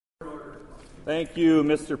Thank you,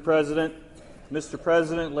 Mr. President. Mr.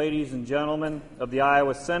 President, ladies and gentlemen of the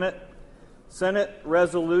Iowa Senate, Senate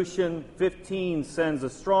Resolution 15 sends a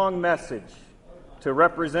strong message to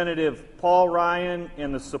Representative Paul Ryan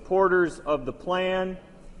and the supporters of the plan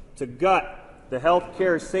to gut the health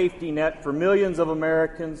care safety net for millions of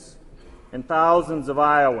Americans and thousands of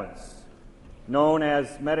Iowans, known as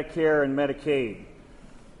Medicare and Medicaid.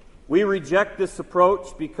 We reject this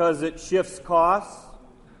approach because it shifts costs,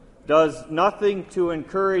 does nothing to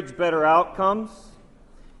encourage better outcomes,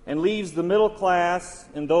 and leaves the middle class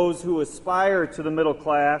and those who aspire to the middle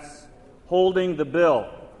class holding the bill,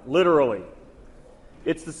 literally.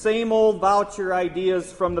 It's the same old voucher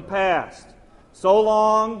ideas from the past. So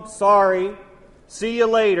long, sorry, see you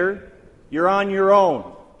later, you're on your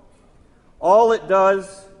own. All it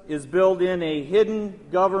does is build in a hidden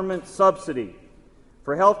government subsidy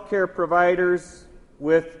for health care providers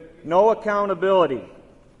with no accountability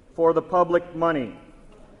for the public money.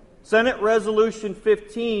 Senate Resolution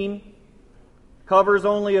 15 covers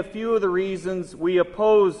only a few of the reasons we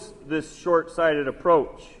oppose this short-sighted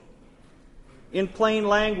approach. In plain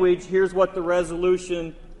language, here's what the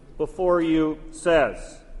resolution before you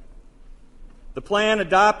says. The plan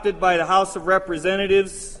adopted by the House of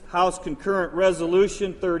Representatives, House Concurrent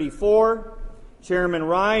Resolution 34, Chairman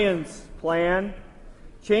Ryan's plan,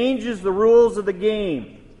 changes the rules of the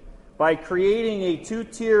game by creating a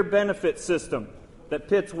two-tier benefit system that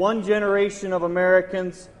pits one generation of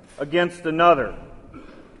Americans against another.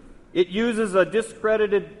 It uses a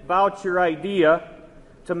discredited voucher idea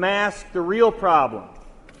to mask the real problem,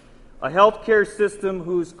 a healthcare system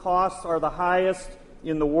whose costs are the highest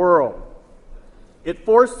in the world. It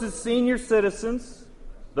forces senior citizens,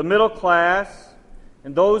 the middle class,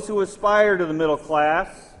 and those who aspire to the middle class,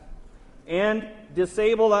 and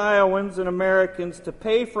disabled Iowans and Americans to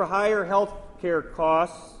pay for higher health care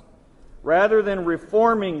costs rather than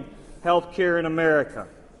reforming health care in America.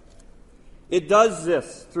 It does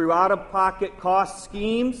this through out-of-pocket cost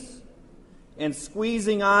schemes and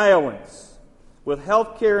squeezing Iowans with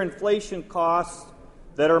health care inflation costs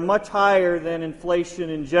that are much higher than inflation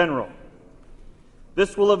in general.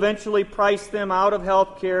 This will eventually price them out of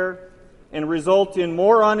health care and result in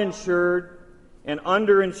more uninsured and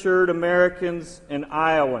underinsured Americans and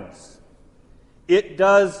Iowans. It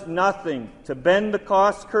does nothing to bend the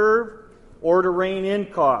cost curve or to rein in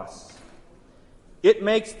costs. It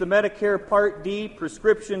makes the Medicare Part D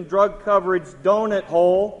prescription drug coverage donut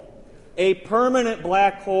hole a permanent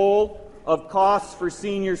black hole of costs for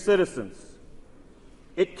senior citizens.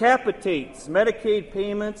 It capitates Medicaid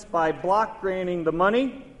payments by block granting the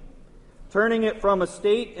money, turning it from a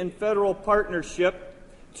state and federal partnership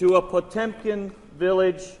to a Potemkin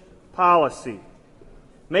village policy,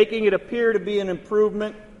 making it appear to be an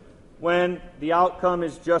improvement when the outcome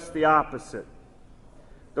is just the opposite.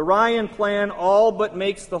 The Ryan plan all but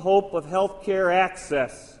makes the hope of health care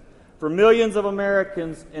access for millions of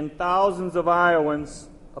Americans and thousands of Iowans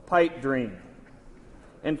a pipe dream.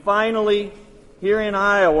 And finally, here in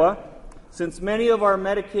Iowa, since many of our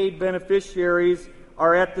Medicaid beneficiaries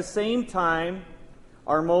are at the same time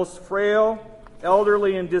our most frail,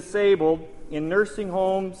 elderly, and disabled in nursing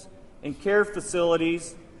homes and care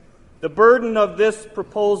facilities, the burden of this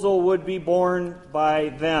proposal would be borne by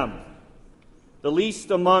them, the least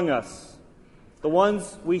among us, the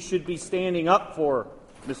ones we should be standing up for,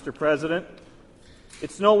 Mr. President.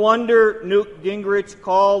 It's no wonder Newt Gingrich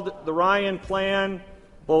called the Ryan plan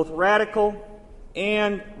both radical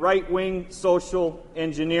and right-wing social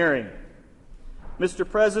engineering. Mr.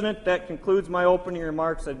 President, that concludes my opening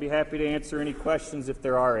remarks. I'd be happy to answer any questions if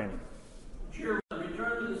there are any. Chairman,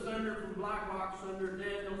 return to the senator from Blackhawk, Senator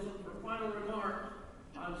Danielson, for final remarks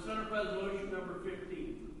on Senate Resolution number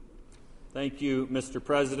 15. Thank you, Mr.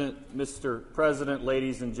 President. Mr. President,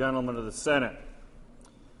 ladies and gentlemen of the Senate.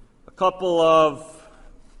 A couple of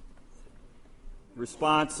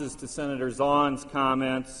responses to Senator Zahn's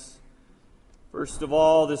comments. First of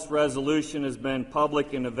all, this resolution has been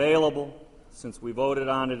public and available since we voted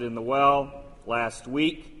on it in the well last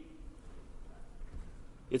week.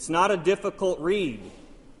 It's not a difficult read.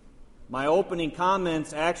 My opening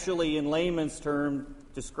comments actually, in layman's terms,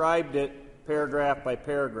 described it paragraph by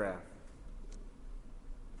paragraph.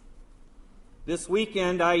 This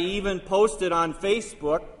weekend, I even posted on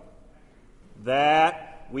Facebook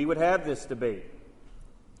that we would have this debate.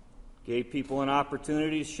 Gave people an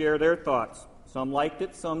opportunity to share their thoughts. Some liked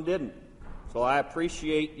it, some didn't. So I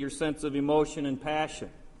appreciate your sense of emotion and passion.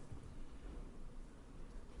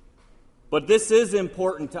 But this is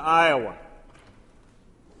important to Iowa.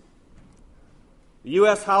 The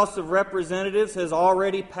U.S. House of Representatives has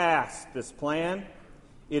already passed this plan,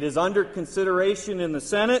 It is under consideration in the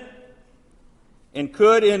Senate and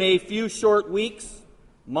could, in a few short weeks,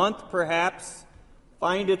 month perhaps,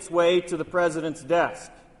 find its way to the President's desk.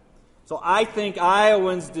 So I think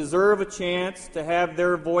Iowans deserve a chance to have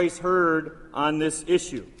their voice heard on this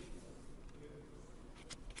issue.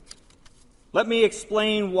 Let me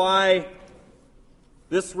explain why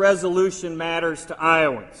this resolution matters to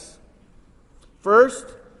Iowans. First,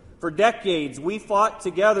 for decades, we fought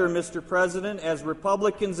together, Mr. President, as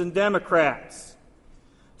Republicans and Democrats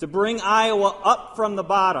to bring Iowa up from the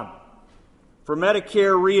bottom for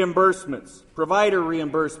Medicare reimbursements, provider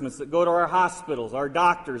reimbursements that go to our hospitals, our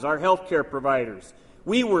doctors, our health care providers.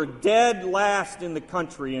 We were dead last in the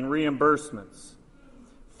country in reimbursements.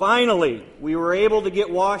 Finally, we were able to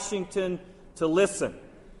get Washington to listen.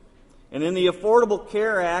 And in the Affordable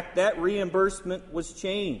Care Act, that reimbursement was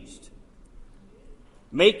changed,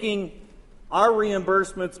 making our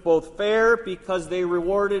reimbursements both fair because they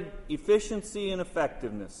rewarded efficiency and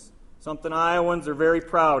effectiveness, something Iowans are very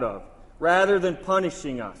proud of, rather than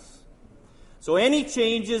punishing us. So any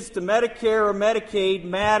changes to Medicare or Medicaid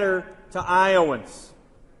matter to Iowans.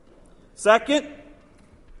 Second,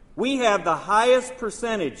 we have the highest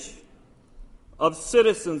percentage of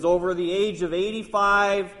citizens over the age of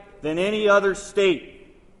 85 than any other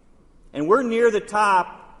state. And we're near the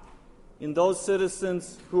top in those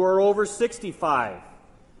citizens who are over 65.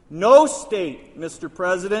 No state, Mr.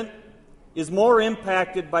 President, is more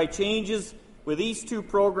impacted by changes with these two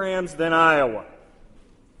programs than Iowa.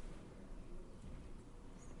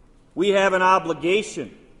 We have an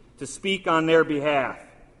obligation to speak on their behalf.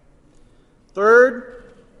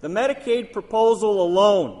 Third, the Medicaid proposal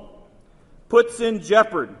alone puts in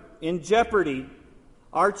jeopardy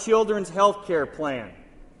our children's health care plan.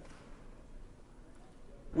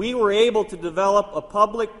 We were able to develop a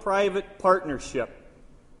public-private partnership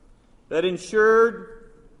that ensured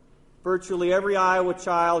virtually every Iowa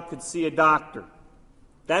child could see a doctor.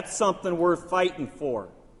 That's something worth fighting for.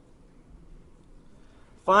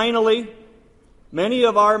 Finally, many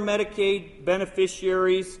of our Medicaid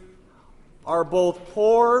beneficiaries are both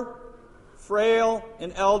poor, frail,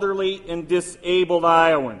 and elderly and disabled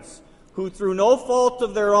Iowans who, through no fault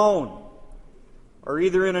of their own, are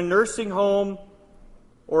either in a nursing home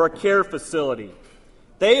or a care facility.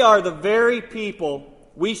 They are the very people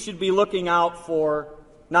we should be looking out for,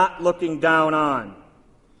 not looking down on.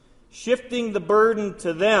 Shifting the burden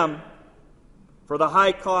to them for the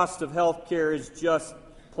high cost of health care is just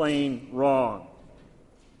plain wrong.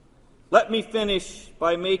 Let me finish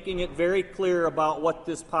by making it very clear about what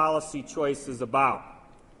this policy choice is about.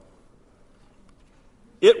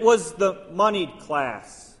 It was the moneyed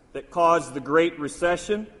class that caused the Great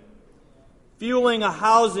Recession, fueling a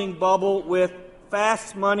housing bubble with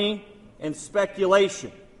fast money and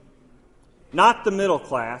speculation, not the middle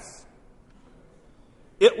class.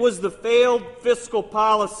 It was the failed fiscal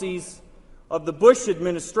policies of the Bush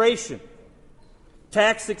administration,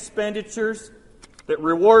 tax expenditures that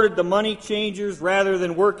rewarded the money changers rather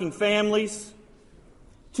than working families,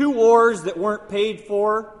 two wars that weren't paid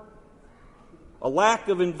for, a lack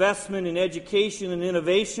of investment in education and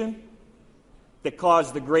innovation that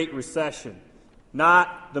caused the Great Recession,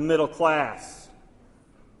 not the middle class.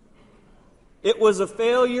 It was a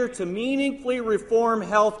failure to meaningfully reform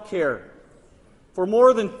health care for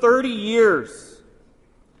more than 30 years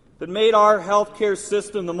that made our health care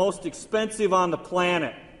system the most expensive on the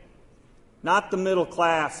planet, not the middle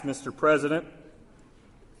class, Mr. President.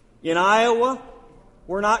 In Iowa,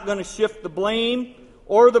 we're not going to shift the blame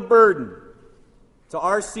or the burden to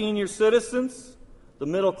our senior citizens, the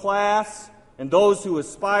middle class, and those who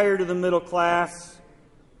aspire to the middle class,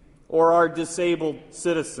 or our disabled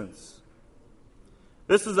citizens.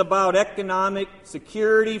 This is about economic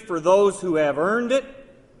security for those who have earned it,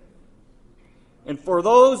 and for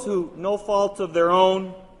those who, no fault of their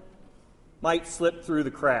own, might slip through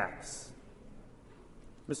the cracks.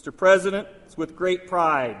 Mr. President, it's with great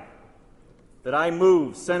pride that I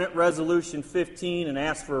move Senate Resolution 15 and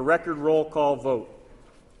ask for a record roll call vote.